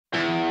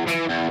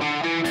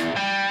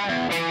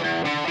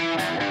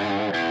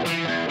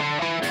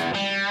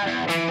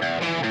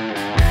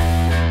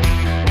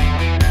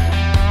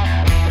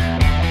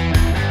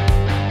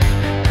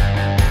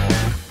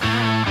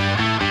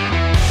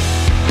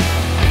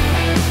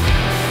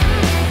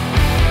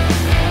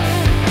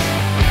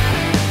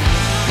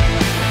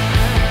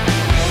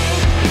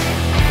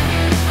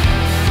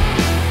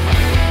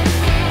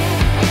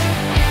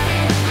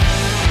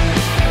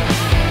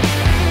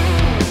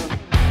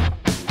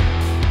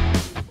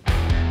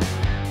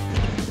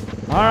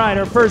All right,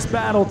 our first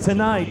battle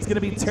tonight is going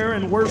to be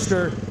Taryn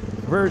Worcester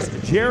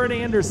versus Jared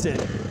Anderson.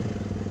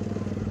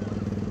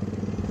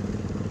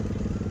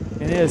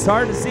 And it is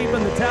hard to see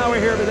from the tower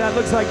here, but that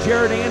looks like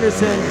Jared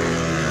Anderson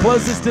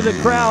closest to the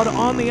crowd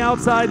on the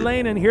outside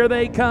lane, and here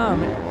they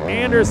come.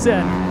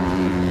 Anderson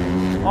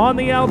on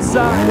the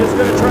outside is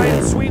going to try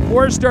and sweep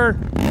Worcester,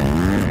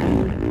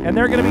 and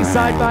they're going to be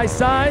side by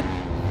side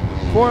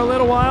for a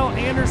little while.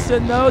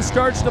 Anderson, though,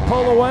 starts to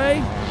pull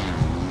away.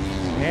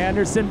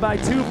 Anderson by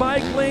 2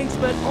 bike lengths,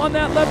 but on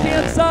that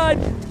left-hand side,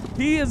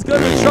 he is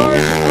going to charge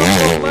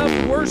up the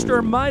left.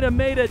 Worcester might have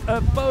made it a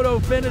photo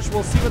finish.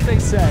 We'll see what they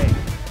say.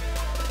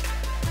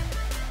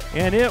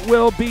 And it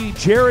will be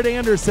Jared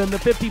Anderson, the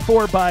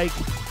 54 bike,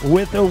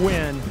 with a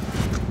win.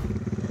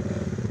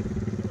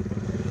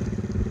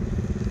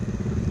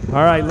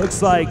 All right,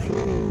 looks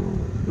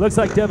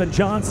like Devin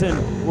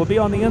Johnson will be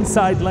on the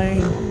inside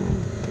lane.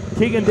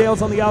 Keegan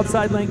Dale's on the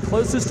outside lane,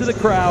 closest to the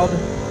crowd.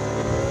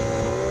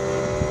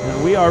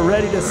 And we are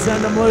ready to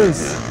send them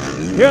loose.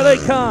 Here they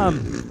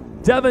come.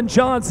 Devin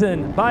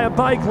Johnson by a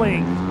bike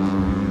length.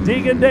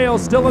 Keegan Dale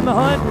still in the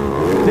hunt.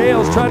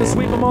 Dale's trying to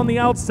sweep him on the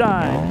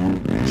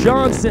outside.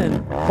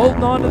 Johnson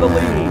holding on to the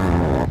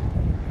lead.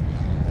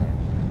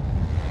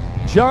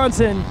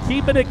 Johnson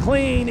keeping it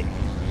clean.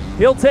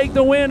 He'll take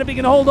the win if he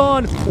can hold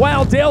on.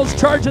 Wow, Dale's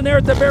charging there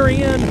at the very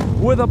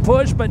end with a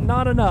push, but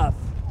not enough.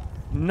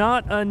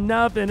 Not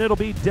enough, and it'll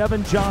be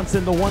Devin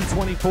Johnson, the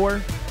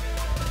 124.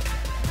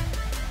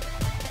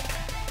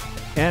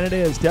 And it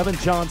is Devin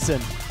Johnson.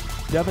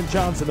 Devin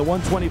Johnson, the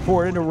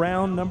 124, into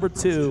round number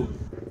 2.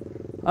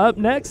 Up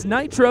next,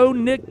 Nitro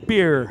Nick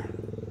Beer.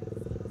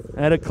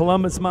 Out of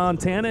Columbus,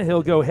 Montana,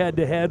 he'll go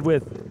head-to-head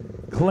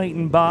with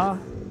Clayton Baugh.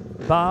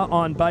 Baugh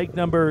on bike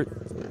number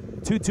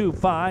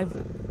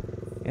 225.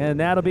 And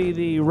that'll be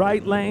the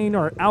right lane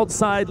or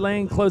outside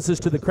lane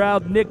closest to the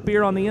crowd. Nick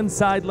Beer on the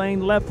inside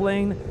lane, left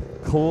lane,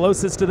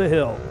 closest to the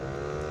hill.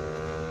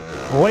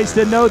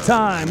 Wasted no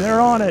time. They're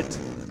on it.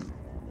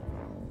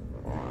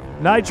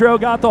 Nitro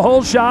got the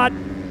whole shot.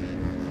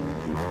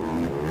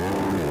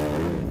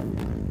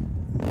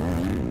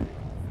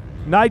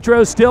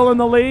 Nitro still in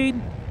the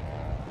lead.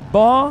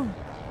 Baugh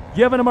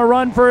giving him a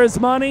run for his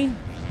money.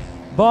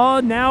 Baugh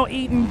now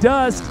eating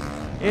dust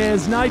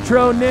as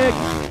Nitro Nick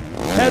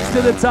heads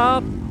to the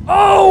top.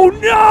 Oh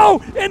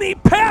no! And he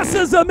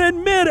passes him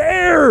in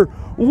midair.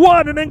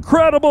 What an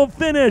incredible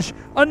finish.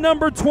 A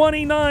number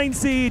 29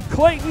 seed,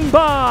 Clayton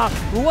Baugh.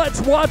 Let's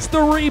watch the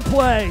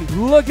replay.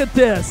 Look at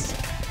this.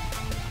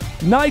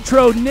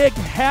 Nitro Nick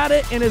had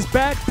it in his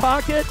back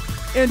pocket,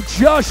 and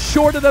just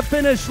short of the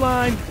finish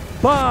line,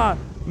 Baugh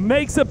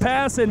makes a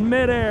pass in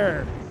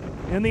midair.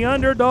 And the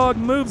underdog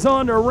moves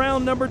on to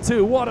round number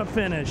 2. What a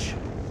finish.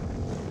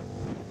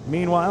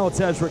 Meanwhile,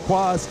 it's Ezra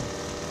Quast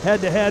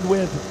head-to-head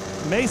with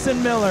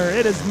Mason Miller.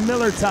 It is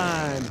Miller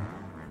time.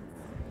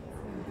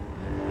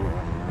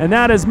 And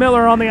that is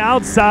Miller on the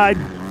outside.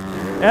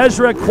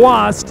 Ezra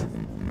Quast,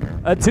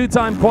 a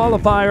 2-time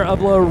qualifier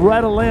of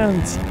Loretta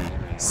Lynn's,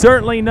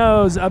 certainly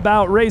knows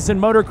about racing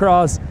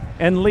motocross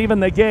and leaving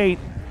the gate.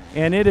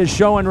 And it is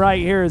showing right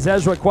here as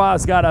Ezra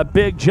Quast got a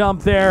big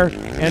jump there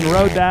and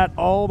rode that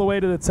all the way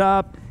to the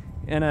top.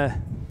 And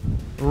a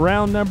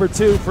round number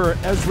 2 for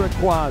Ezra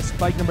Quast,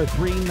 bike number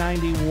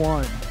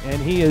 391. And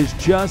he is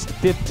just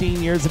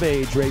 15 years of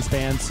age, race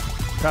fans.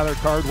 Tyler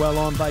Cardwell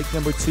on bike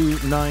number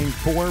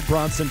 294.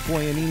 Bronson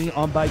Foyanini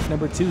on bike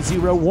number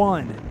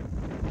 201.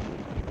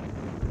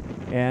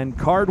 And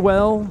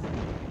Cardwell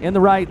in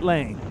the right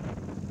lane,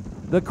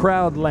 the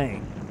crowd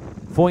lane.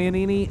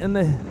 Foyanini in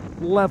the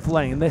left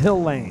lane, the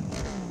hill lane.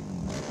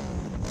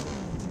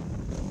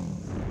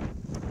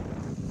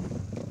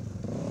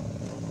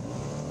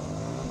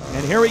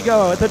 And here we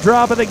go at the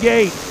drop of the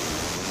gate.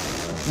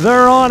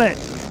 They're on it.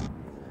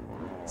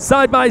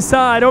 Side by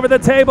side over the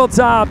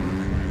tabletop.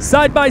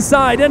 Side by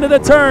side into the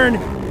turn.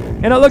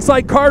 And it looks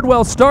like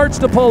Cardwell starts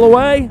to pull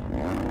away.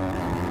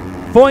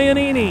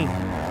 Foyanini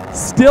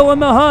still in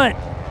the hunt.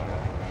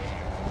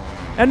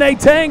 And they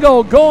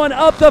tangle going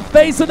up the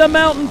face of the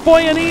mountain.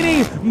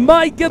 Foyanini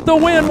might get the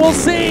win. We'll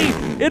see.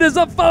 It is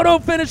a photo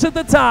finish at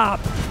the top.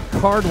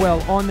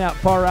 Cardwell on that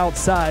far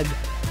outside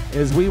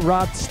as we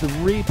watch the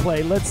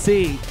replay. Let's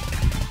see.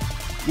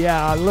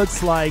 Yeah, it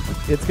looks like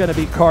it's going to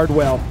be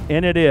Cardwell,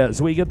 and it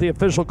is. We get the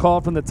official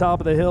call from the top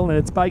of the hill, and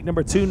it's bike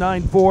number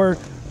 294,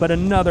 but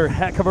another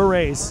heck of a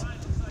race.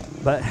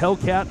 But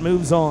Hellcat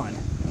moves on.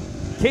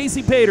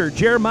 Casey Pater,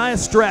 Jeremiah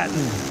Stratton.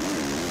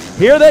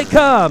 Here they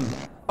come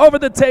over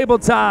the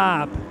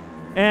tabletop,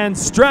 and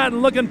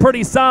Stratton looking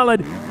pretty solid.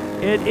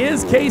 It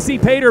is Casey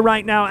Pater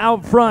right now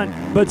out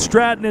front, but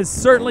Stratton is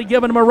certainly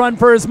giving him a run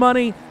for his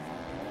money.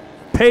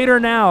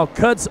 Pater now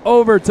cuts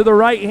over to the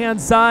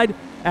right-hand side.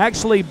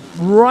 Actually,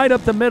 right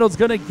up the middle is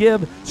going to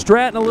give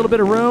Stratton a little bit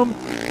of room,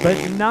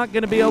 but not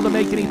going to be able to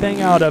make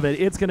anything out of it.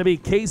 It's going to be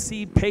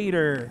Casey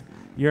Pater,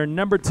 your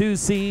number 2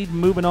 seed,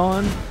 moving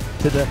on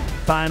to the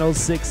final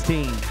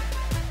 16.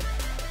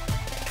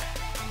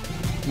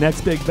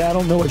 Next big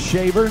battle, Noah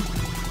Shaver.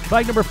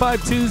 Bike number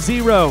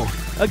 520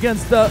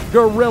 against the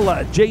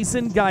Gorilla,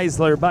 Jason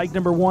Geisler, bike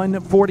number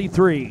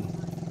 143.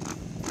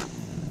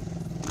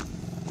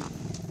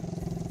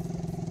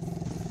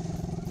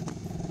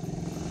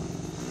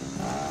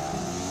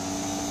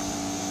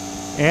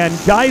 And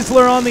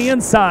Geisler on the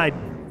inside.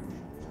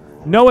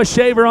 Noah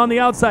Shaver on the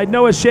outside.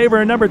 Noah Shaver,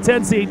 a number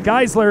 10 seed.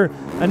 Geisler,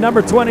 a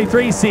number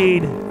 23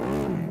 seed.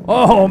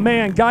 Oh,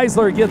 man,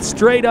 Geisler gets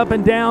straight up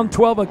and down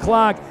 12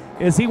 o'clock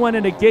as he went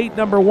into gate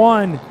number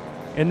 1.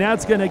 And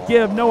that's going to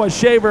give Noah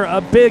Shaver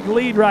a big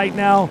lead right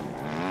now.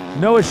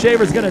 Noah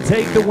Shaver's going to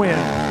take the win.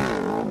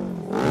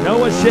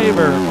 Noah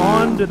Shaver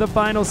on to the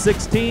final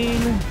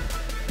 16.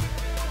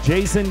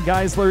 Jason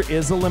Geisler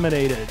is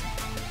eliminated.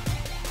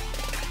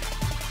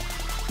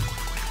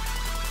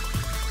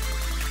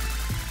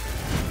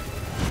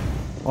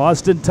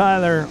 Austin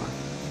Tyler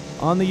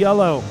on the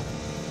yellow.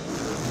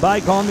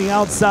 Bike on the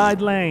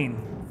outside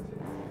lane.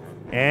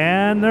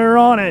 And they're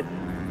on it.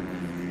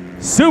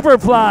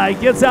 Superfly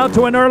gets out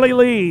to an early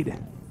lead.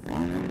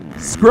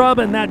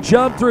 Scrubbing that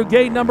jump through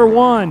gate number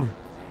 1.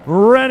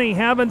 Rennie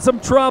having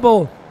some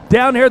trouble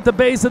down here at the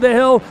base of the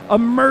hill.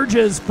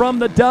 Emerges from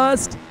the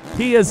dust.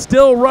 He is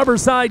still rubber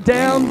side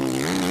down.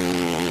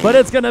 But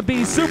it's going to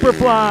be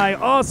Superfly.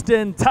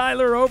 Austin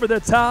Tyler over the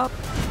top.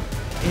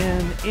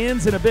 And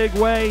ends in a big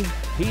way.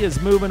 He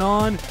is moving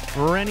on.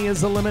 Rennie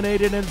is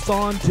eliminated, and it's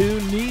on to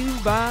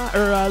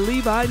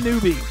Levi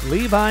Newby.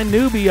 Levi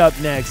Newby up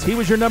next. He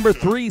was your number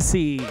 3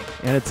 seed.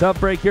 And a tough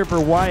break here for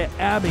Wyatt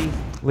Abbey.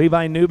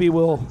 Levi Newby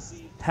will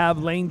have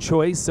lane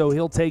choice, so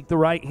he'll take the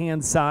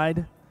right-hand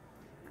side.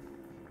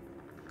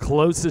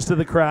 Closest to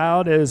the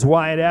crowd as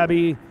Wyatt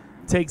Abbey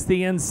takes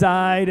the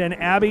inside, and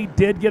Abbey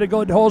did get a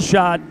good hole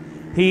shot.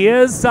 He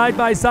is side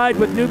by side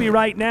with Newby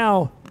right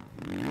now.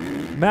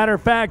 Matter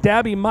of fact,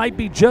 Abbey might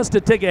be just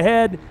a tick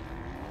ahead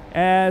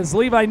as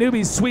Levi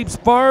Newby sweeps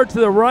far to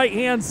the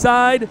right-hand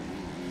side,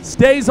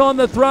 stays on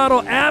the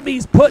throttle.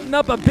 Abbey's putting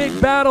up a big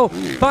battle,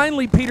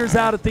 finally peters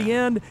out at the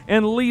end,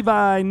 and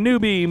Levi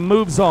Newby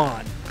moves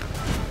on.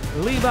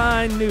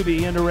 Levi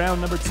Newby into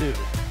round number 2.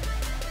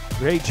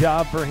 Great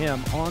job for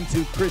him. On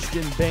to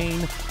Christian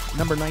Bain,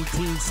 number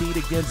 19 seed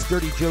against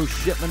Dirty Joe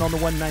Shipman on the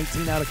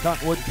 119 out of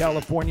Cottonwood,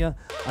 California,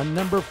 a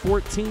number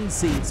 14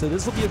 seed. So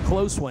this will be a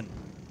close one.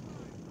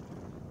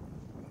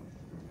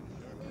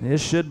 This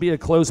should be a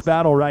close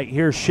battle right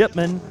here.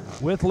 Shipman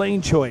with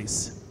lane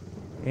choice.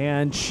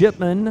 And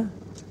Shipman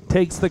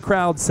takes the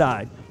crowd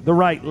side, the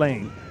right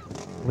lane,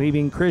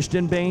 leaving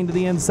Christian Bain to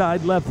the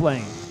inside left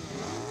lane.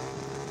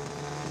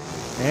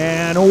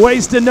 And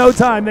wasting no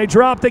time, they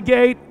drop the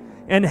gate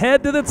and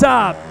head to the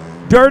top.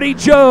 Dirty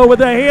Joe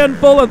with a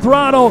handful of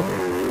throttle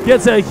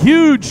gets a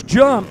huge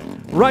jump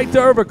right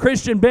there over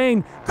Christian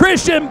Bain.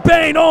 Christian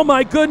Bain, oh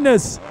my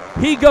goodness,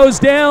 he goes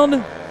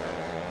down.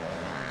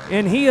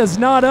 And he is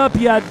not up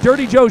yet.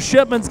 Dirty Joe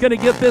Shipman's going to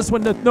get this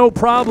one with no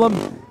problem.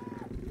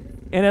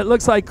 And it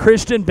looks like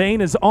Christian Bain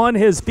is on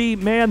his feet.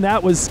 Man,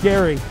 that was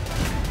scary.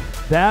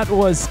 That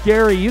was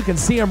scary. You can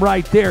see him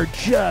right there.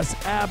 Just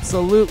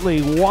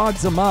absolutely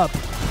wads him up.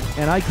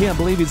 And I can't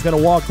believe he's going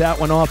to walk that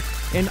one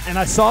off. And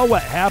I saw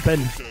what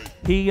happened.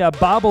 He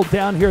bobbled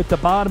down here at the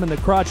bottom in the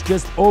crotch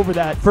just over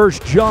that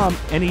first jump,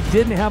 and he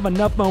didn't have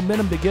enough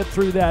momentum to get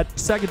through that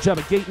second jump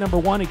at gate number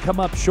 1. He come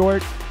up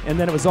short, and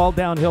then it was all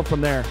downhill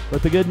from there.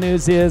 But the good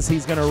news is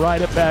he's going to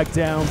ride it back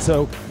down.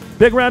 So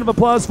big round of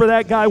applause for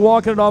that guy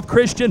walking it off.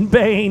 Christian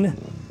Bain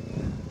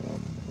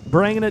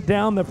bringing it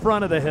down the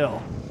front of the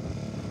hill.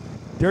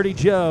 Dirty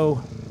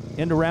Joe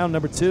into round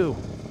number 2.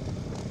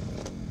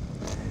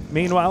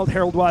 Meanwhile,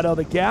 Harold Waddell,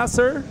 the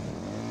gasser,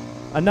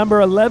 a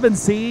number 11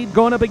 seed,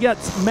 going up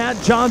against Matt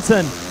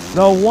Johnson,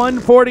 the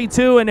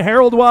 142, and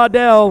Harold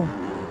Waddell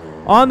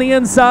on the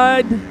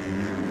inside.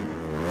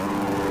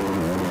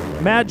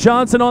 Matt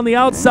Johnson on the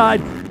outside.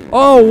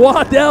 Oh,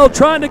 Waddell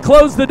trying to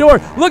close the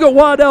door. Look at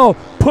Waddell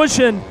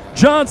pushing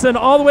Johnson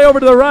all the way over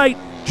to the right.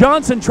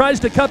 Johnson tries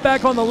to cut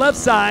back on the left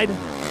side,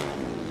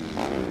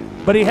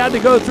 but he had to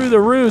go through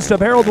the roost of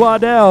Harold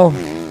Waddell.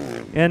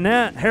 And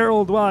that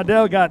Harold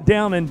Waddell got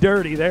down and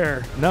dirty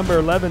there, number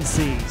 11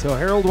 seed. So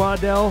Harold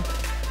Waddell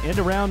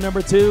into round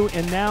number 2,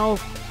 and now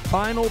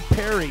final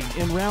pairing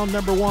in round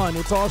number 1.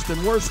 It's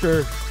Austin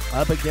Worcester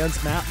up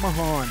against Matt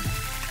Mahan.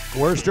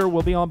 Worcester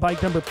will be on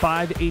bike number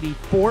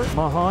 584.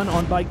 Mahan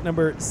on bike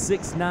number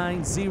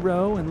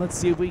 690. And let's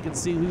see if we can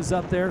see who's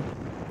up there.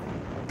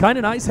 Kind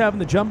of nice having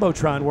the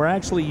Jumbotron. We're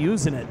actually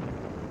using it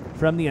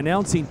from the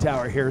announcing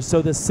tower here.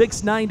 So the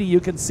 690 you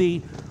can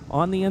see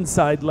on the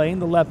inside lane,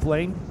 the left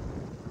lane.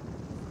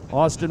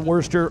 Austin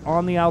Worcester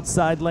on the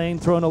outside lane,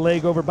 throwing a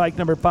leg over bike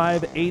number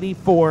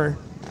 584.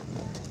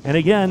 And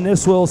again,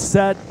 this will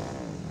set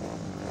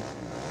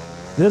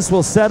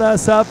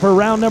us up for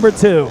round number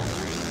 2.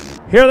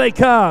 Here they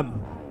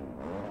come.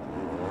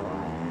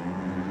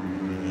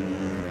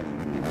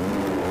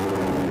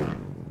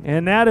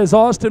 And that is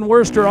Austin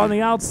Worcester on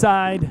the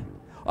outside.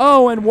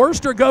 Oh, and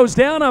Worcester goes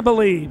down, I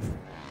believe.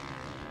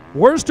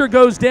 Worcester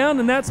goes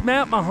down, and that's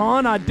Matt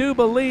Mahan, I do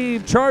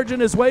believe, charging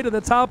his way to the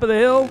top of the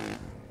hill.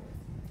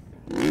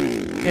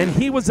 And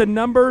he was a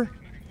number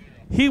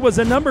He was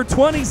a number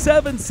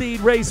 27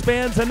 seed, race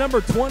fans, a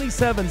number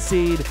 27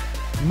 seed,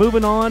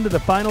 moving on to the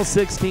final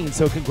 16.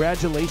 So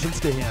congratulations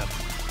to him.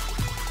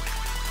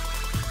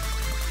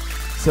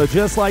 So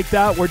just like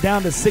that, we're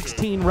down to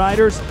 16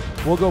 riders.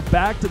 We'll go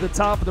back to the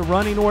top of the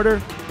running order,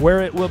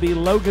 where it will be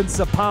Logan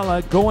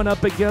Sapala going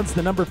up against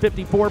the number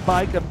 54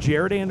 bike of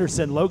Jared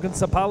Anderson. Logan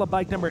Sapala,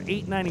 bike number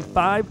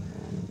 895.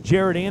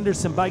 Jared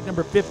Anderson, bike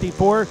number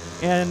 54.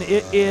 And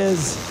it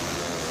is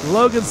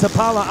Logan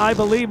Sapala, I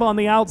believe, on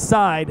the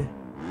outside.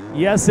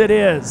 Yes, it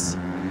is.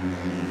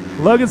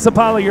 Logan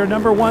Sapala, your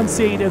number 1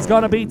 seed, is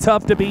going to be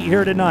tough to beat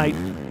here tonight.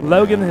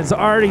 Logan has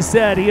already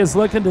said he is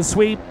looking to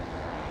sweep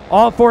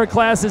all 4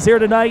 classes here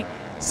tonight.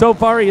 So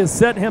far, he has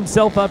set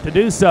himself up to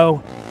do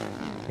so,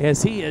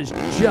 as he is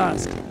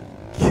just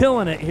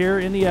killing it here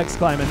in the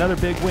X-Climb. Another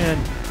big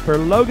win for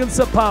Logan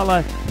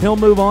Sapala. He'll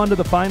move on to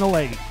the final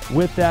 8.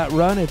 With that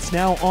run, it's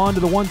now on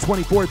to the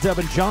 124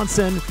 Devin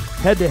Johnson,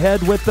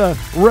 head-to-head with the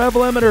Rev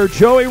Limiter,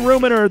 Joey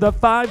Ruminer, the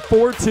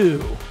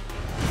 542.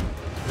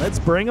 Let's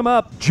bring him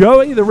up.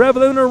 Joey, the Rev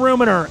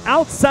Limiter,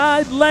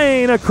 outside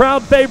lane, a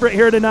crowd favorite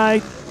here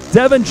tonight.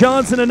 Devin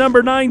Johnson, a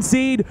number 9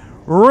 seed.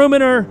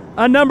 Ruminer,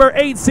 a number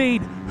 8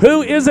 seed.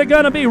 Who is it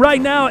going to be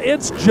right now?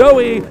 It's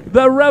Joey,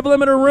 the Rev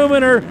Limiter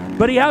Ruminer,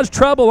 but he has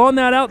trouble on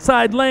that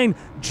outside lane.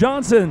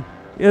 Johnson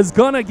is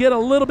going to get a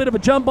little bit of a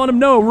jump on him.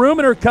 No,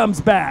 Ruminer comes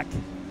back.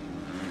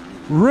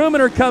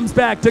 Ruminer comes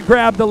back to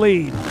grab the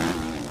lead.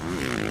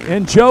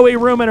 And Joey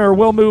Ruminer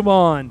will move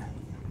on.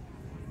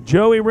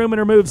 Joey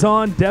Ruminer moves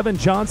on. Devin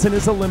Johnson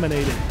is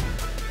eliminated.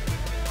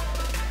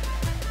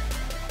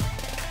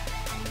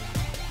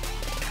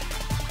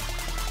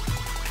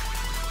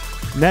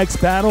 Next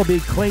battle will be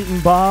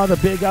Clayton Baugh, the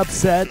big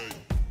upset.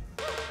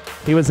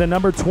 He was a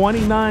number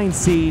 29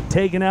 seed,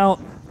 taking out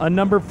a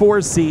number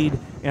 4 seed.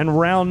 And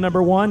round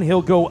number 1,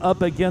 he'll go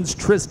up against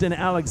Tristan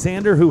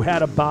Alexander, who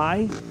had a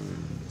bye.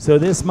 So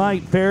this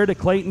might fare to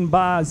Clayton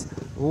Baugh's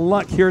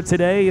luck here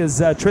today,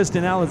 as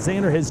Tristan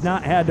Alexander has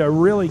not had to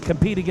really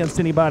compete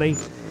against anybody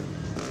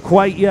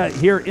quite yet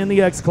here in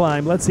the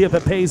X-Climb. Let's see if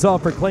it pays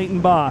off for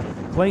Clayton Baugh.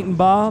 Clayton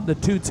Baugh, the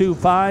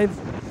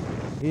 225,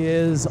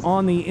 is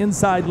on the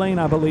inside lane,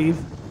 I believe.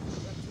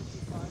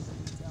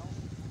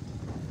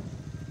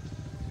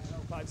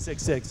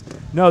 566.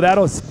 No, that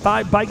was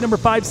bike number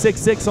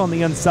 566 on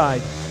the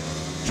inside.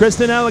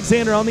 Tristan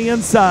Alexander on the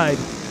inside.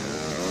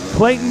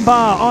 Clayton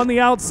Baugh on the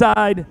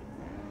outside.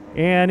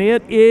 And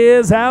it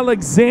is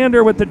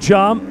Alexander with the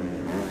jump.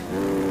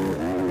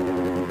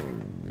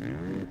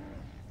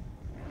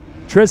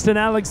 Tristan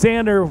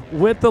Alexander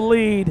with the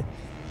lead,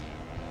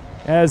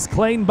 as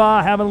Clayton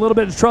Baugh having a little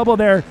bit of trouble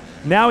there.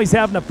 Now he's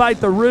having to fight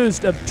the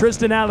roost of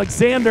Tristan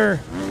Alexander,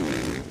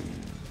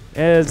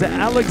 as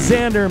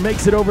Alexander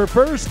makes it over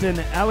first and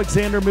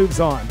Alexander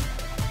moves on.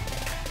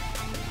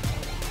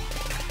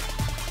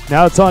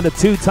 Now it's on to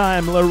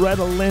 2-time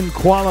Loretta Lynn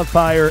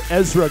qualifier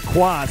Ezra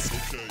Quast.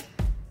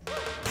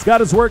 He's got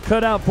his work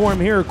cut out for him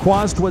here.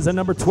 Quast was a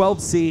number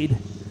 12 seed,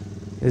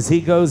 as he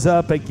goes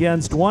up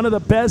against one of the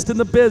best in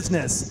the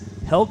business,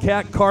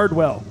 Hellcat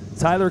Cardwell.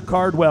 Tyler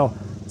Cardwell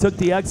took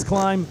the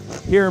X-Climb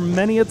here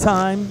many a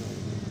time,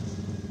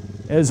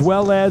 as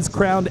well as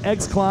crowned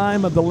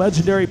X-Climb of the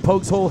legendary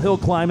Pokes Hole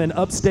Hillclimb in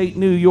upstate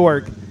New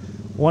York,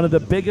 one of the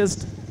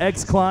biggest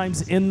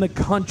X-Climbs in the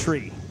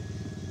country.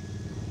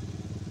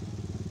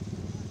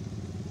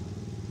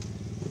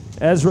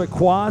 Ezra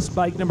Quast,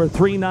 bike number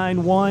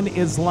 391,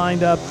 is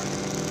lined up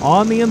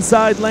on the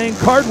inside lane.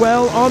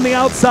 Cardwell on the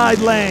outside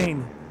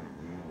lane.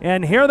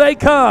 And here they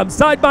come,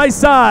 side by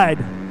side.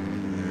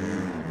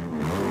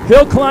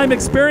 Hillclimb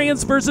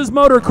experience versus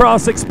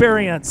motocross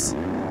experience.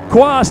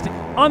 Quast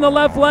on the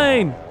left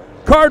lane.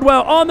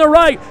 Cardwell on the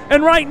right.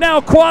 And right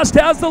now, Quast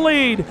has the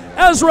lead.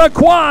 Ezra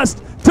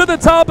Quast to the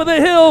top of the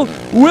hill.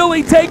 Will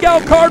he take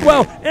out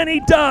Cardwell? And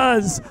he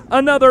does.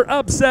 Another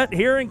upset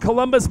here in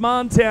Columbus,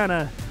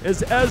 Montana,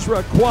 as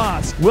Ezra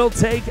Quast will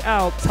take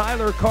out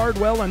Tyler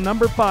Cardwell, a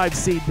number 5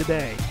 seed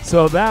today.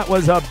 So that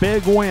was a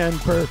big win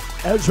for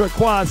Ezra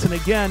Quast, and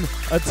again,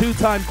 a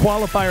 2-time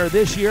qualifier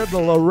this year, the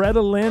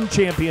Loretta Lynn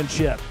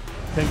Championship.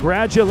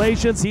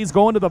 Congratulations, he's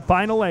going to the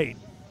final 8.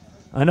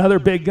 Another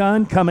big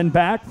gun coming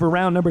back for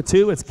round number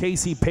 2. It's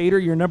Casey Pater,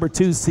 your number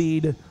 2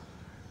 seed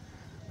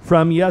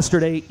from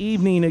yesterday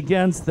evening,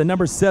 against the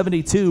number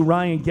 72,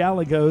 Ryan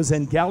Gallegos.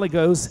 And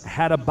Gallegos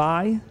had a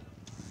bye,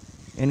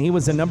 and he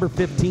was a number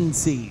 15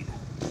 seed.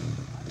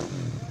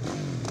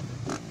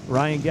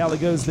 Ryan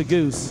Gallegos, the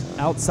Goose,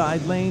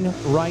 outside lane,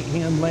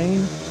 right-hand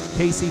lane.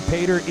 Casey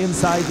Pater,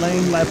 inside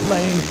lane, left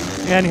lane.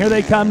 And here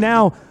they come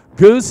now.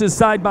 Goose is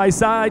side by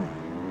side,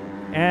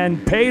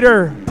 and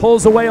Pater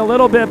pulls away a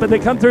little bit, but they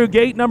come through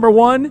gate number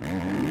 1.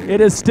 It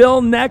is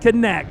still neck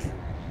and neck.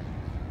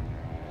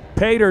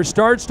 Pater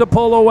starts to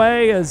pull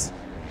away as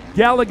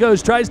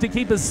Gallegos tries to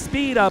keep his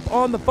speed up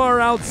on the far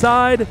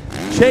outside,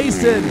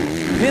 chasing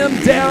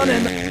him down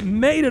and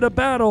made it a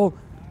battle.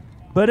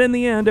 But in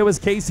the end, it was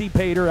Casey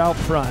Pater out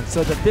front.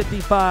 So the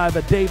 55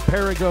 of Dave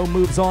Perigo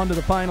moves on to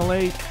the final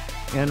 8,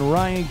 and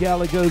Ryan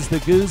Gallegos, the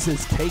Goose,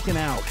 is taken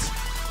out.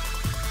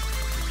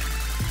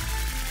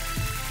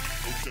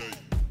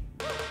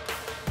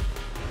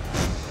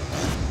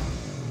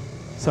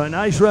 So a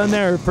nice run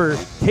there for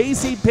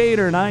Casey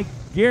Pater, and I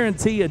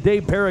guarantee you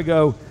Dave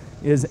Perigo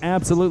is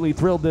absolutely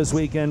thrilled this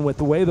weekend with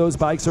the way those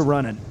bikes are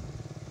running.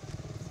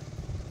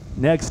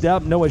 Next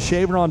up, Noah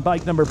Shaver on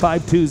bike number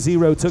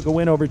 520 took a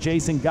win over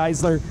Jason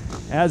Geisler,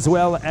 as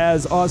well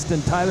as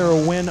Austin Tyler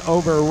a win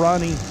over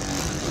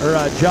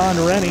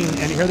John Rennie.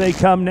 And here they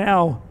come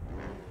now.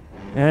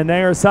 And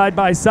they are side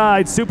by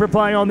side.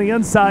 Superfly on the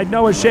inside,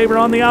 Noah Shaver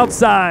on the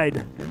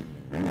outside.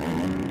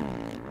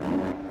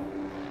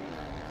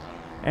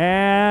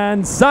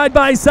 And side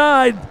by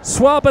side,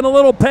 swapping a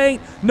little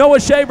paint. Noah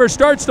Shaver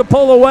starts to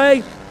pull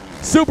away.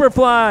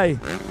 Superfly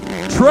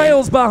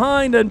trails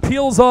behind and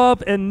peels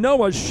off, and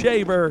Noah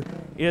Shaver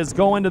is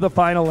going to the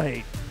final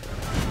 8.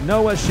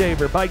 Noah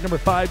Shaver, bike number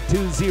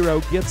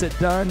 520, gets it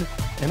done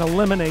and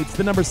eliminates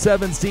the number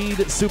 7 seed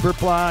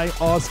Superfly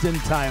Austin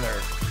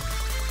Tyler.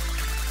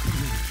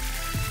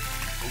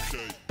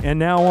 Okay. And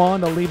now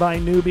on to Levi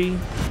Newby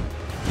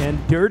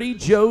and Dirty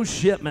Joe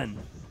Shipman.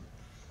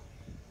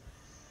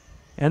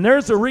 And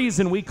there's a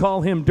reason we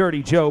call him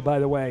Dirty Joe, by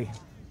the way.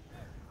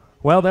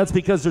 Well, that's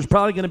because there's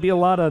probably going to be a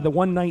lot of the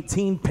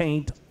 119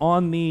 paint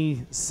on the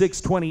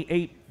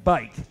 628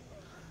 bike.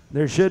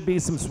 There should be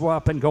some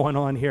swapping going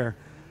on here.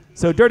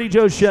 So Dirty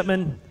Joe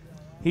Shipman,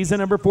 he's a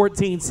number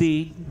 14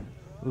 seed.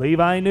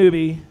 Levi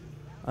Newby,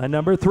 a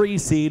number 3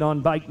 seed on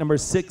bike number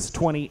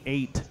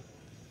 628.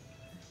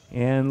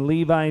 And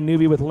Levi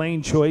Newby with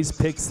lane choice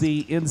picks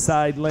the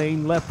inside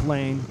lane, left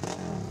lane.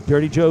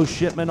 Dirty Joe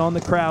Shipman on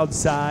the crowd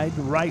side,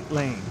 right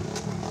lane.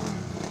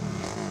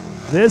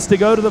 This to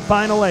go to the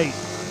final 8.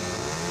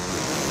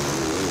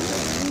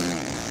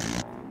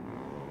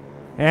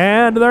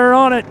 And they're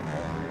on it.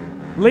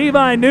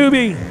 Levi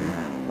Newby,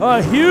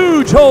 a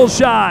huge hole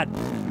shot.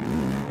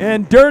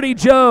 And Dirty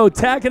Joe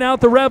tacking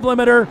out the rev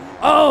limiter.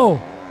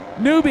 Oh,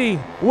 Newby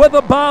with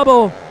a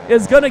bobble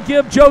is going to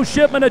give Joe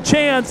Shipman a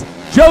chance.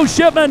 Joe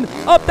Shipman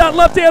up that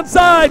left-hand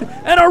side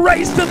and a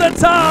race to the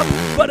top,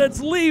 but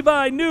it's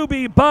Levi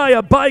Newby by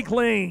a bike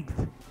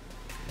length.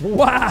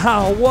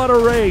 Wow, what a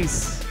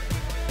race.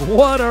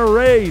 What a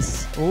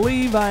race.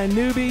 Levi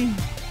Newby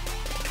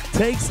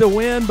takes the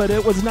win, but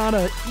it was not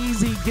an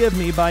easy give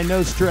me by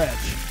no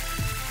stretch.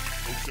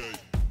 Okay.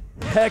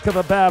 Heck of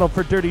a battle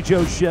for Dirty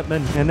Joe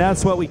Shipman, and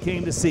that's what we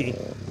came to see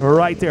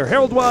right there.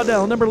 Harold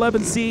Waddell, number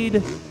 11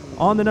 seed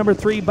on the number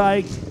 3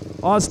 bike.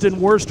 Austin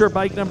Worcester,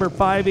 bike number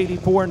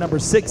 584, number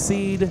 6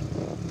 seed.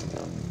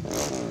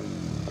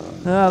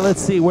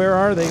 Let's see, where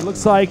are they?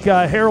 Looks like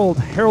Harold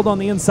on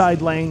the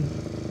inside lane.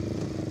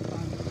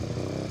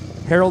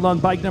 Harold on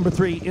bike number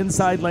 3,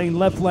 inside lane,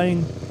 left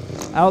lane.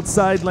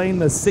 Outside lane,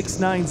 the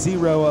 690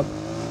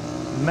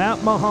 of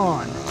Matt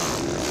Mahan.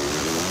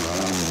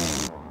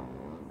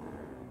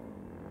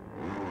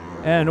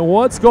 And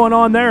what's going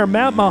on there?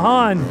 Matt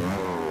Mahan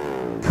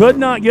could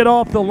not get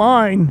off the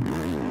line.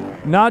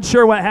 Not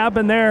sure what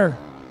happened there.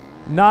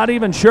 Not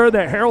even sure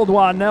that Harold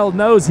Waddell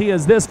knows he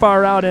is this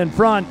far out in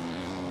front.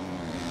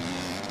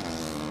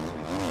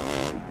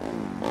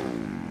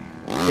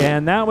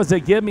 And that was a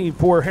gimme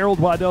for Harold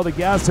Waddell, the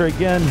gasser.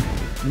 Again,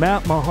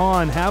 Matt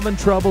Mahan having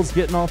troubles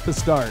getting off the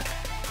start.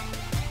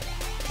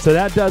 So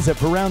that does it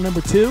for round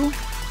number 2.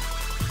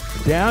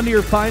 Down to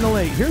your final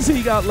 8. Here's who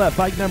you got left.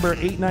 Bike number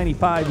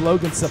 895,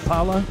 Logan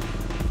Sapala.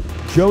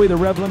 Joey the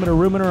Rev Limiter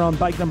Ruminer on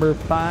bike number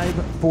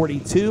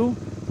 542.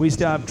 We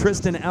still have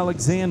Tristan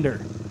Alexander.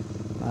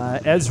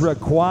 Ezra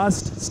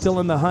Quast still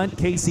in the hunt.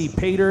 Casey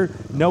Pater,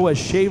 Noah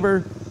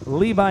Shaver,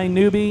 Levi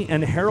Newby,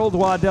 and Harold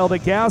Waddell, the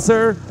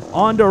gasser.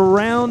 On to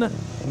round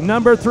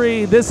number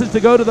 3. This is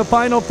to go to the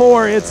final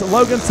 4. It's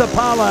Logan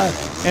Sapala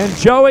and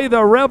Joey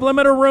the Rev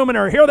Limiter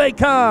Ruminer. Here they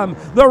come.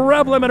 The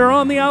Rev Limiter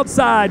on the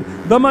outside.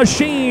 The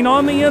machine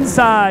on the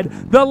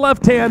inside. The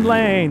left-hand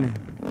lane.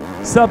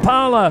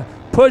 Sapala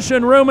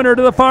pushing Ruminer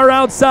to the far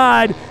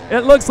outside.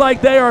 It looks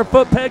like they are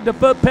foot peg to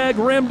foot peg,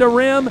 rim to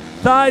rim,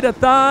 thigh to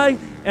thigh,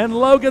 and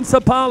Logan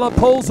Sapala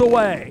pulls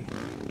away.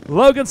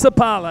 Logan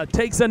Sapala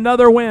takes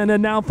another win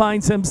and now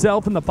finds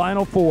himself in the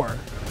final 4.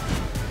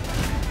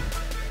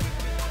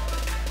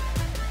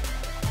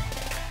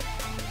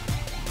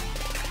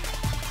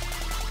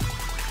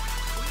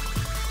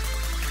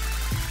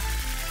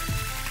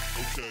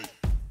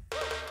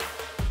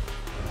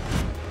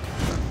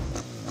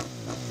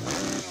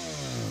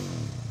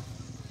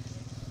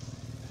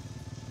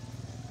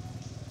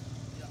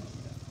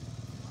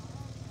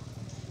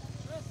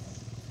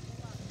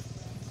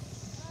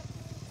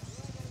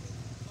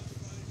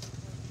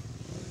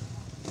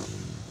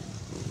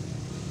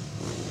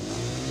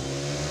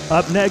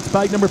 Up next,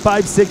 bike number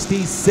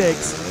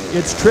 566.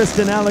 It's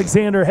Tristan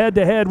Alexander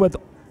head-to-head with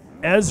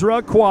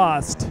Ezra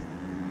Quast.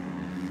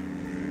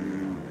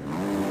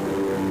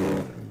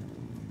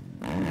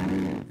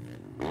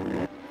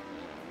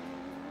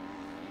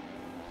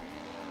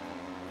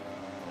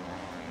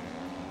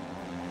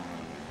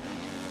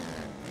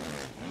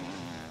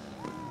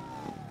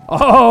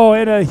 Oh,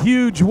 and a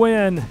huge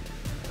win.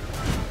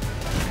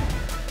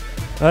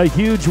 A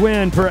huge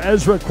win for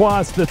Ezra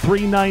Quast, the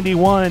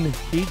 391.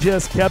 He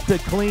just kept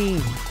it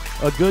clean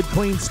a good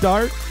clean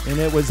start, and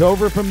it was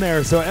over from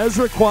there. So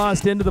Ezra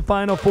Quast into the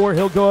Final Four.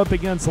 He'll go up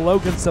against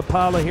Logan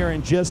Sapala here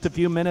in just a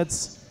few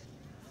minutes.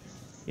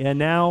 And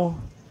now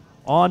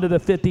on to the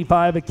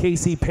 55 of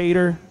Casey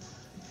Pater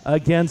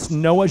against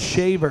Noah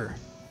Shaver.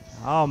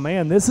 Oh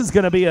man, this is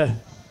going to be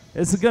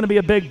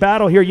a big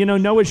battle here. You know,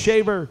 Noah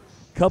Shaver,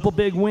 couple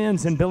big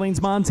wins in Billings,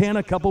 Montana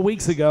a couple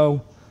weeks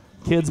ago.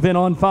 Kid's been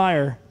on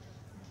fire.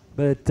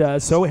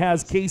 But so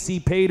has Casey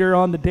Pater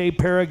on the Dave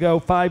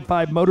Perigo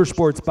 5.5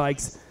 Motorsports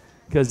bikes,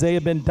 because they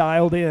have been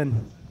dialed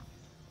in.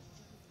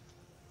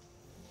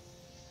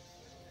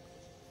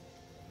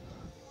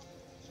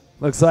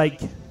 Looks like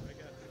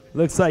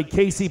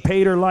Casey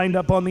Pater lined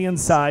up on the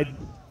inside.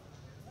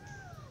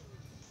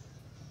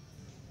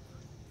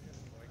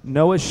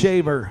 Noah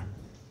Shaver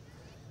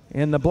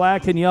in the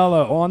black and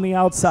yellow on the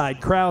outside,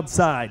 crowd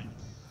side,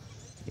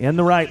 in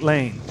the right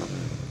lane.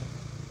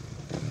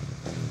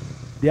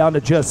 Down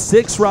to just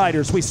 6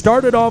 riders. We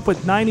started off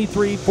with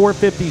 93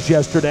 450s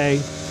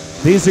yesterday.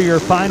 These are your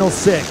final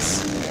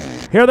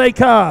 6. Here they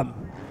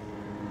come.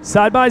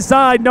 Side by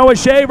side, Noah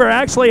Shaver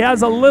actually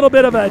has a little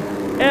bit of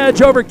an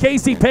edge over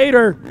Casey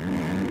Pater.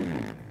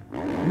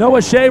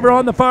 Noah Shaver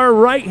on the far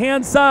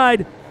right-hand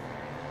side.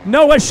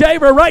 Noah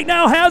Shaver right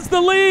now has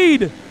the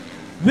lead.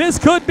 This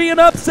could be an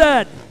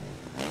upset.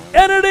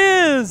 And it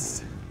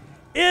is.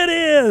 It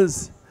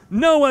is.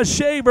 Noah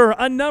Shaver,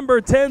 a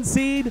number 10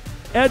 seed,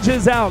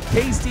 edges out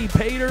Casey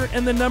Pater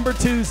in the number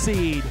 2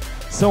 seed.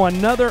 So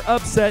another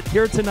upset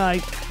here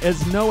tonight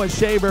as Noah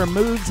Shaver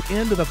moves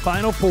into the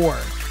Final Four.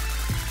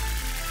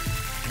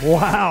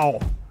 Wow.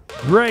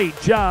 Great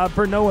job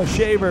for Noah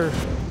Shaver.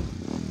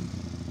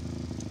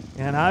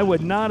 And I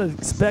would not have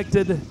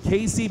expected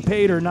Casey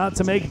Pater not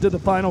to make it to the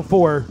Final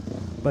Four,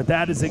 but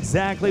that is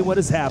exactly what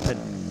has happened.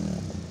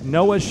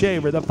 Noah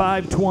Shaver, the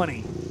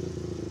 520,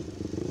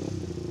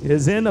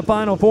 is in the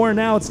Final Four.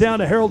 Now it's down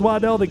to Harold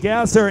Waddell, the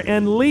gasser,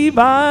 and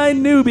Levi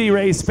Newby,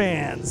 race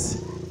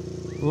fans.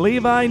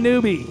 Levi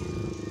Newby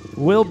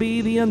will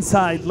be the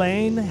inside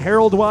lane.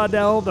 Harold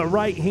Waddell, the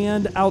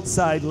right-hand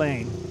outside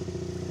lane.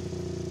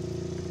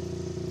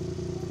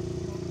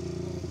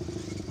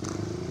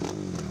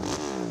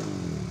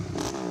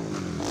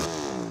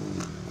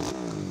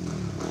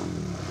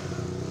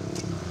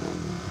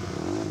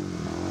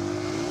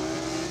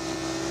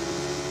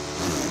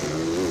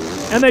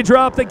 And they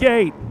drop the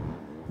gate.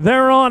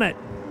 They're on it.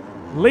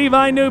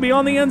 Levi Newby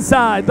on the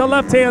inside, the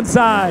left-hand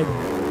side.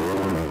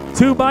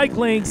 2 bike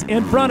links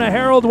in front of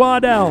Harold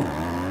Waddell.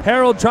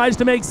 Harold tries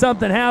to make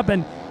something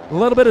happen. A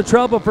little bit of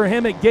trouble for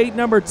him at gate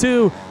number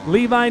 2.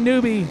 Levi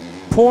Newby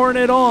pouring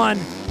it on.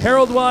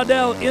 Harold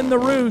Waddell in the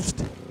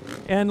roost.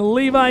 And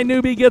Levi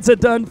Newby gets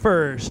it done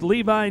first.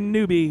 Levi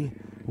Newby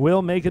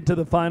will make it to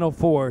the Final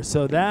Four.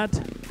 So that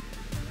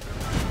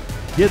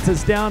gets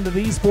us down to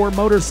these 4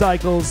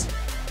 motorcycles.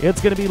 It's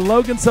going to be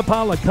Logan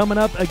Sapala coming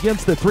up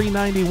against the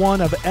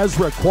 391 of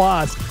Ezra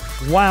Quast.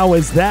 Wow,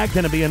 is that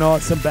going to be an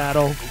awesome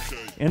battle.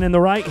 And in the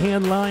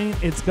right-hand line,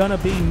 it's going to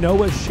be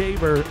Noah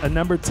Shaver, a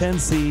number 10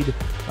 seed,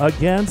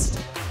 against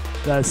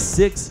the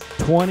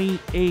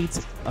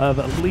 628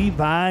 of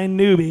Levi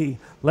Newby.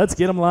 Let's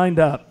get them lined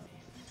up.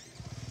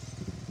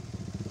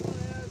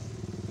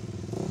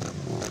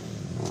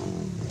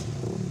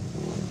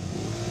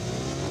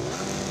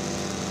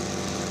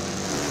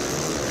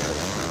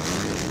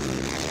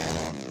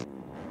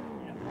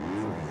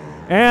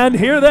 And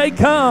here they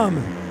come.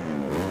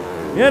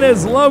 It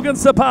is Logan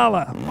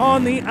Sapala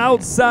on the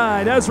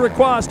outside. Ezra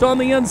Quast on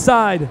the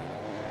inside.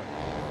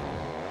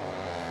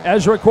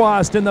 Ezra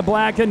Quast in the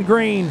black and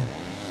green.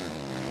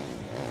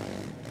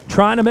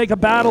 Trying to make a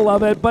battle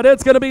of it, but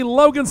it's going to be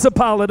Logan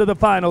Sapala to the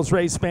finals,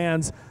 race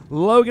fans.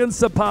 Logan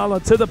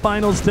Sapala to the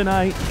finals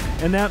tonight,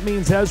 and that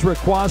means Ezra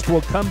Quast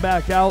will come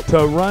back out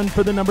to run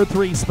for the number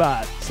 3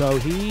 spot. So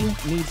he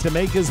needs to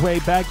make his way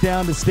back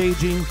down to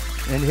staging,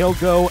 and he'll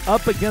go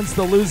up against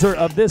the loser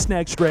of this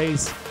next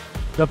race,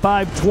 the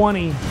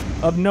 520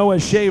 of Noah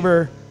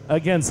Shaver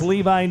against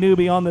Levi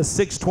Newby on the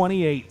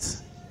 628.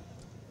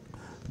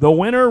 The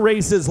winner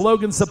races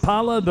Logan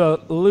Sapala, the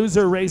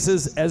loser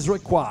races Ezra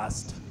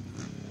Quast.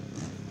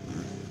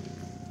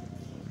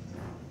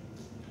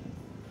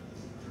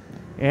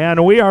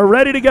 And we are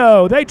ready to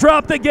go. They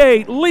drop the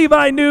gate.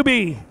 Levi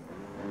Newby,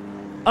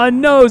 a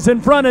nose in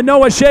front of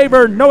Noah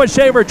Shaver. Noah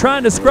Shaver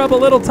trying to scrub a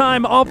little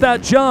time off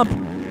that jump.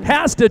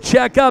 Has to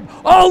check up.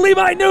 Oh,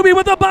 Levi Newby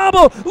with a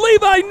bobble.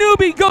 Levi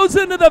Newby goes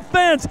into the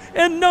fence,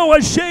 and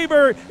Noah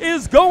Shaver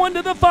is going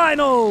to the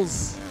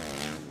finals.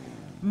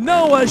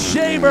 Noah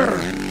Shaver,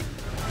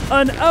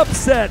 an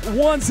upset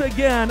once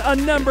again. A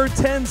number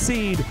 10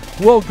 seed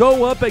will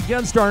go up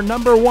against our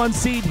number 1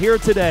 seed here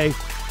today.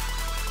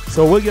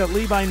 So we'll get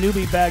Levi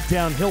Newby back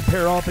down. He'll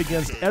pair off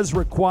against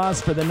Ezra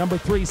Quast for the number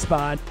 3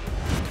 spot.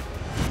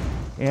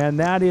 And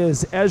that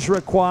is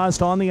Ezra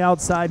Quast on the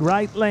outside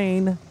right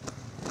lane.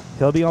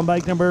 He'll be on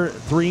bike number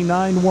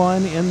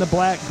 391 in the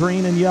black,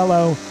 green, and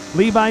yellow.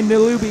 Levi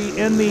Newby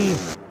in the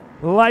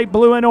light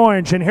blue and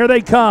orange. And here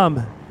they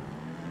come.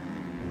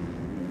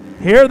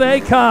 Here they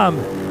come.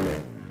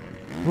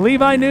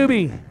 Levi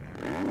Newby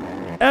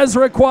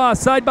Ezra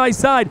Quast side by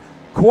side.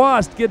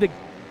 Quast get a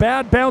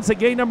bad bounce at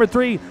gate number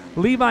 3.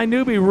 Levi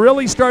Newby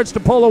really starts to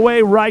pull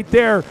away right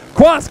there.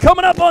 Quast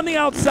coming up on the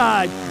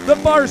outside, the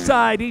far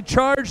side. He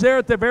charged there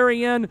at the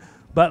very end,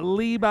 but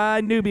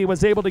Levi Newby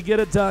was able to get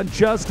it done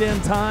just in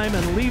time,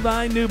 and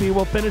Levi Newby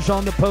will finish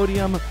on the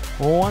podium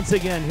once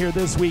again here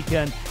this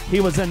weekend. He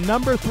was a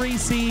number 3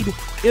 seed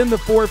in the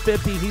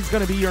 450. He's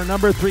going to be your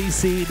number 3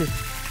 seed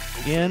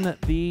in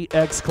the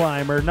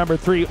X-Climb, or number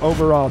 3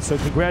 overall. So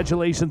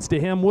congratulations to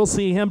him. We'll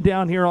see him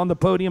down here on the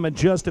podium in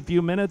just a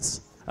few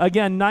minutes.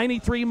 Again,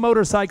 93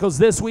 motorcycles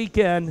this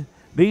weekend.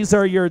 These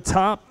are your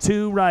top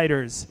 2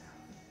 riders.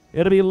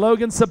 It'll be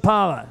Logan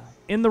Sapala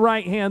in the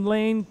right-hand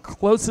lane,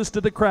 closest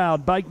to the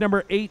crowd. Bike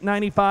number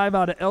 895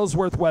 out of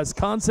Ellsworth,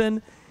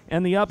 Wisconsin.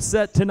 And the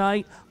upset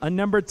tonight, a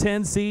number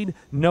 10 seed,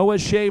 Noah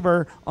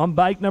Shaver, on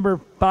bike number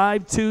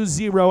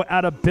 520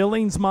 out of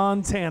Billings,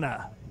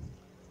 Montana.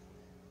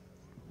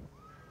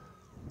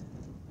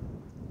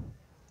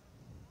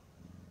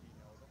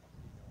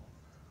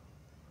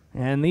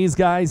 And these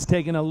guys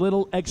taking a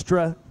little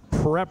extra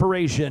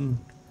preparation,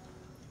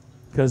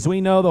 because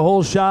we know the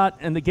whole shot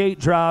and the gate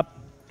drop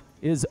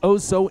is oh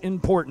so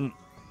important.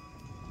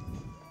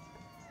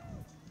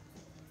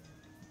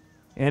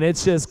 And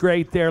it's just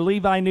great there.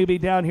 Levi Newby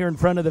down here in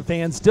front of the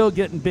fans, still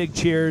getting big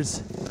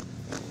cheers.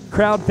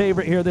 Crowd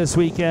favorite here this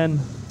weekend,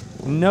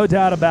 no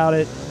doubt about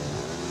it.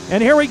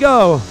 And here we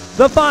go,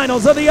 the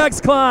finals of the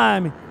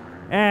X-Climb.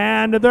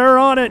 And they're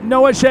on it.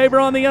 Noah Shaver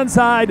on the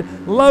inside,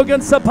 Logan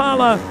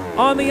Sapala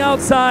on the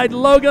outside.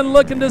 Logan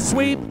looking to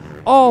sweep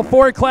all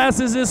 4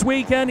 classes this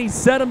weekend. He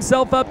set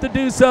himself up to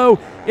do so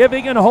if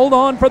he can hold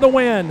on for the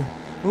win.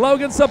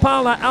 Logan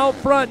Sapala out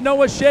front,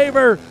 Noah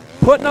Shaver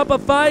putting up a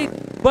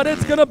fight, but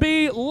it's going to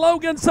be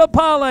Logan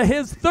Sapala,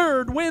 his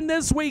 3rd win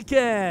this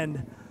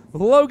weekend.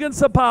 Logan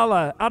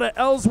Sapala out of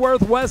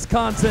Ellsworth,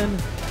 Wisconsin,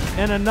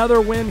 and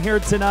another win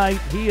here tonight.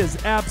 He is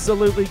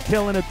absolutely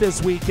killing it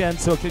this weekend,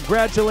 so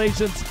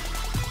congratulations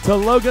to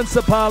Logan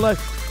Sapala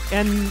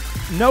and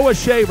Noah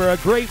Shaver. A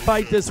great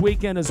fight this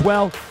weekend as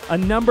well. A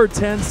number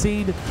 10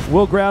 seed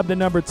will grab the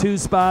number 2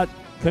 spot.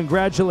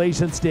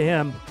 Congratulations to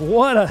him.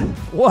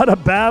 What a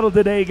battle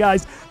today,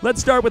 guys. Let's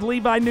start with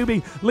Levi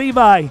Newby.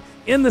 Levi,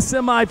 in the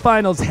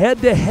semifinals,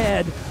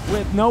 head-to-head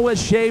with Noah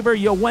Shaver.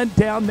 You went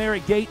down there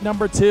at gate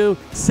number 2,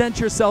 sent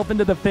yourself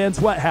into the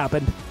fence. What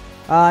happened?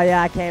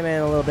 Yeah, I came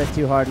in a little bit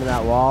too hard in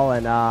that wall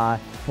and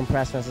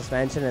compressed my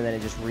suspension, and then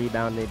it just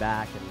rebounded me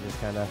back and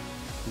just kind of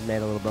made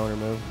a little boner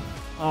move.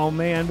 Oh,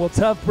 man. Well,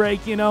 tough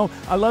break, you know.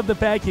 I love the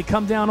fact you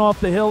come down off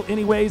the hill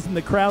anyways, and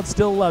the crowd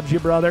still loves you,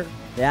 brother.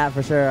 Yeah,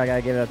 for sure. I got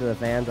to give it up to the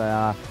fans.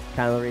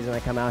 Kind of the reason I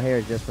come out here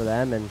is just for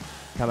them and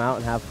come out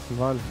and have some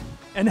fun.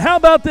 And how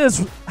about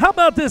this? How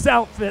about this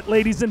outfit,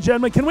 ladies and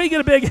gentlemen? Can we get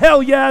a big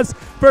hell yes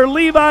for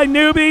Levi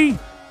Newby?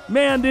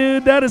 Man,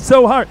 dude, that is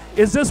so hard.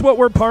 Is this what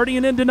we're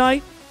partying in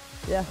tonight?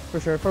 Yeah, for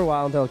sure, for a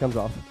while until it comes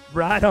off.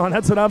 Right on,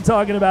 that's what I'm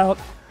talking about.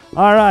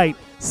 All right,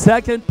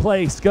 2nd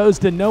place goes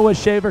to Noah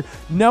Shaver.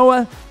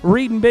 Noah,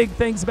 reading big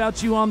things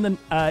about you on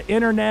the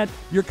internet.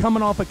 You're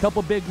coming off a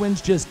couple big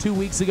wins just 2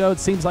 weeks ago. It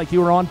seems like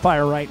you were on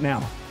fire right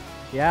now.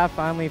 Yeah,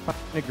 finally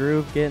finding a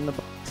groove, getting the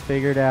bikes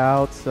figured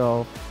out,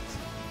 so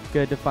it's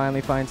good to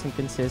finally find some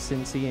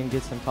consistency and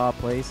get some top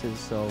places,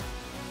 so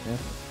yeah.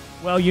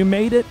 Well, you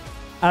made it.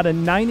 Out of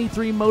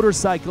 93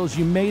 motorcycles,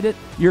 you made it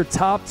your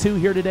top 2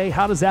 here today.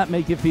 How does that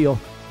make you feel?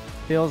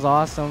 Feels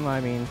awesome.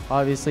 I mean,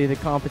 obviously the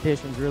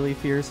competition's really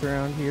fierce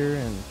around here,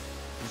 and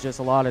there's just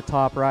a lot of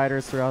top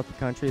riders throughout the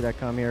country that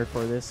come here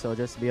for this, so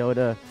just to be able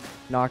to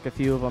knock a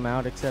few of them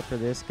out except for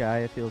this guy,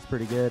 it feels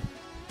pretty good.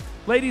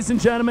 Ladies and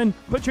gentlemen,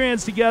 put your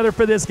hands together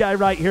for this guy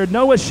right here,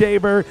 Noah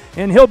Shaver,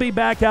 and he'll be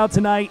back out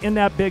tonight in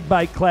that big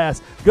bike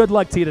class. Good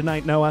luck to you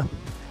tonight, Noah.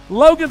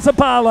 Logan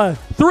Sapala,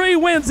 3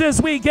 wins this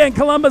weekend,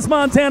 Columbus,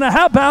 Montana.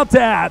 How about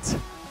that?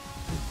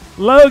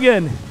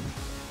 Logan,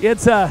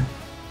 it's a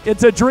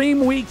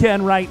dream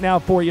weekend right now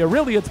for you.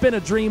 Really, it's been a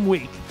dream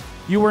week.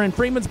 You were in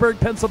Freemansburg,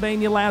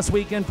 Pennsylvania last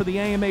weekend for the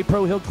AMA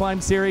Pro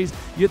Hillclimb Series.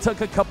 You took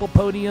a couple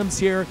podiums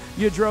here.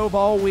 You drove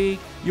all week.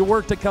 You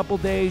worked a couple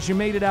days. You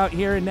made it out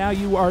here, and now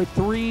you are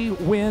 3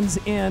 wins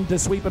in to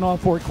sweeping all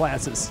 4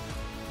 classes.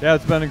 Yeah,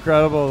 it's been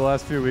incredible. The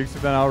last few weeks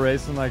we've been out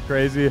racing like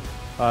crazy.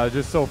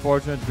 Just so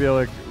fortunate to be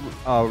able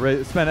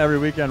to spend every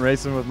weekend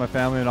racing with my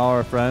family and all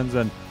our friends,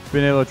 and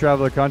being able to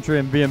travel the country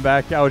and being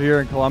back out here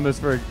in Columbus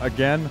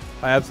again.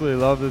 I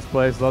absolutely love this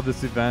place, love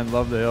this event,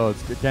 love the hill.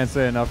 I can't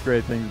say enough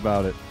great things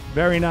about it.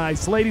 Very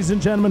nice. Ladies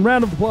and gentlemen,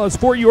 round of applause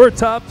for your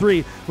top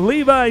 3.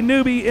 Levi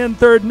Newby in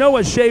 3rd.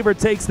 Noah Shaver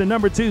takes the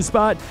number 2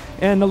 spot.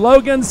 And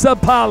Logan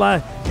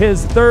Sapala,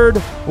 his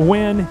 3rd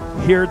win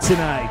here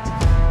tonight.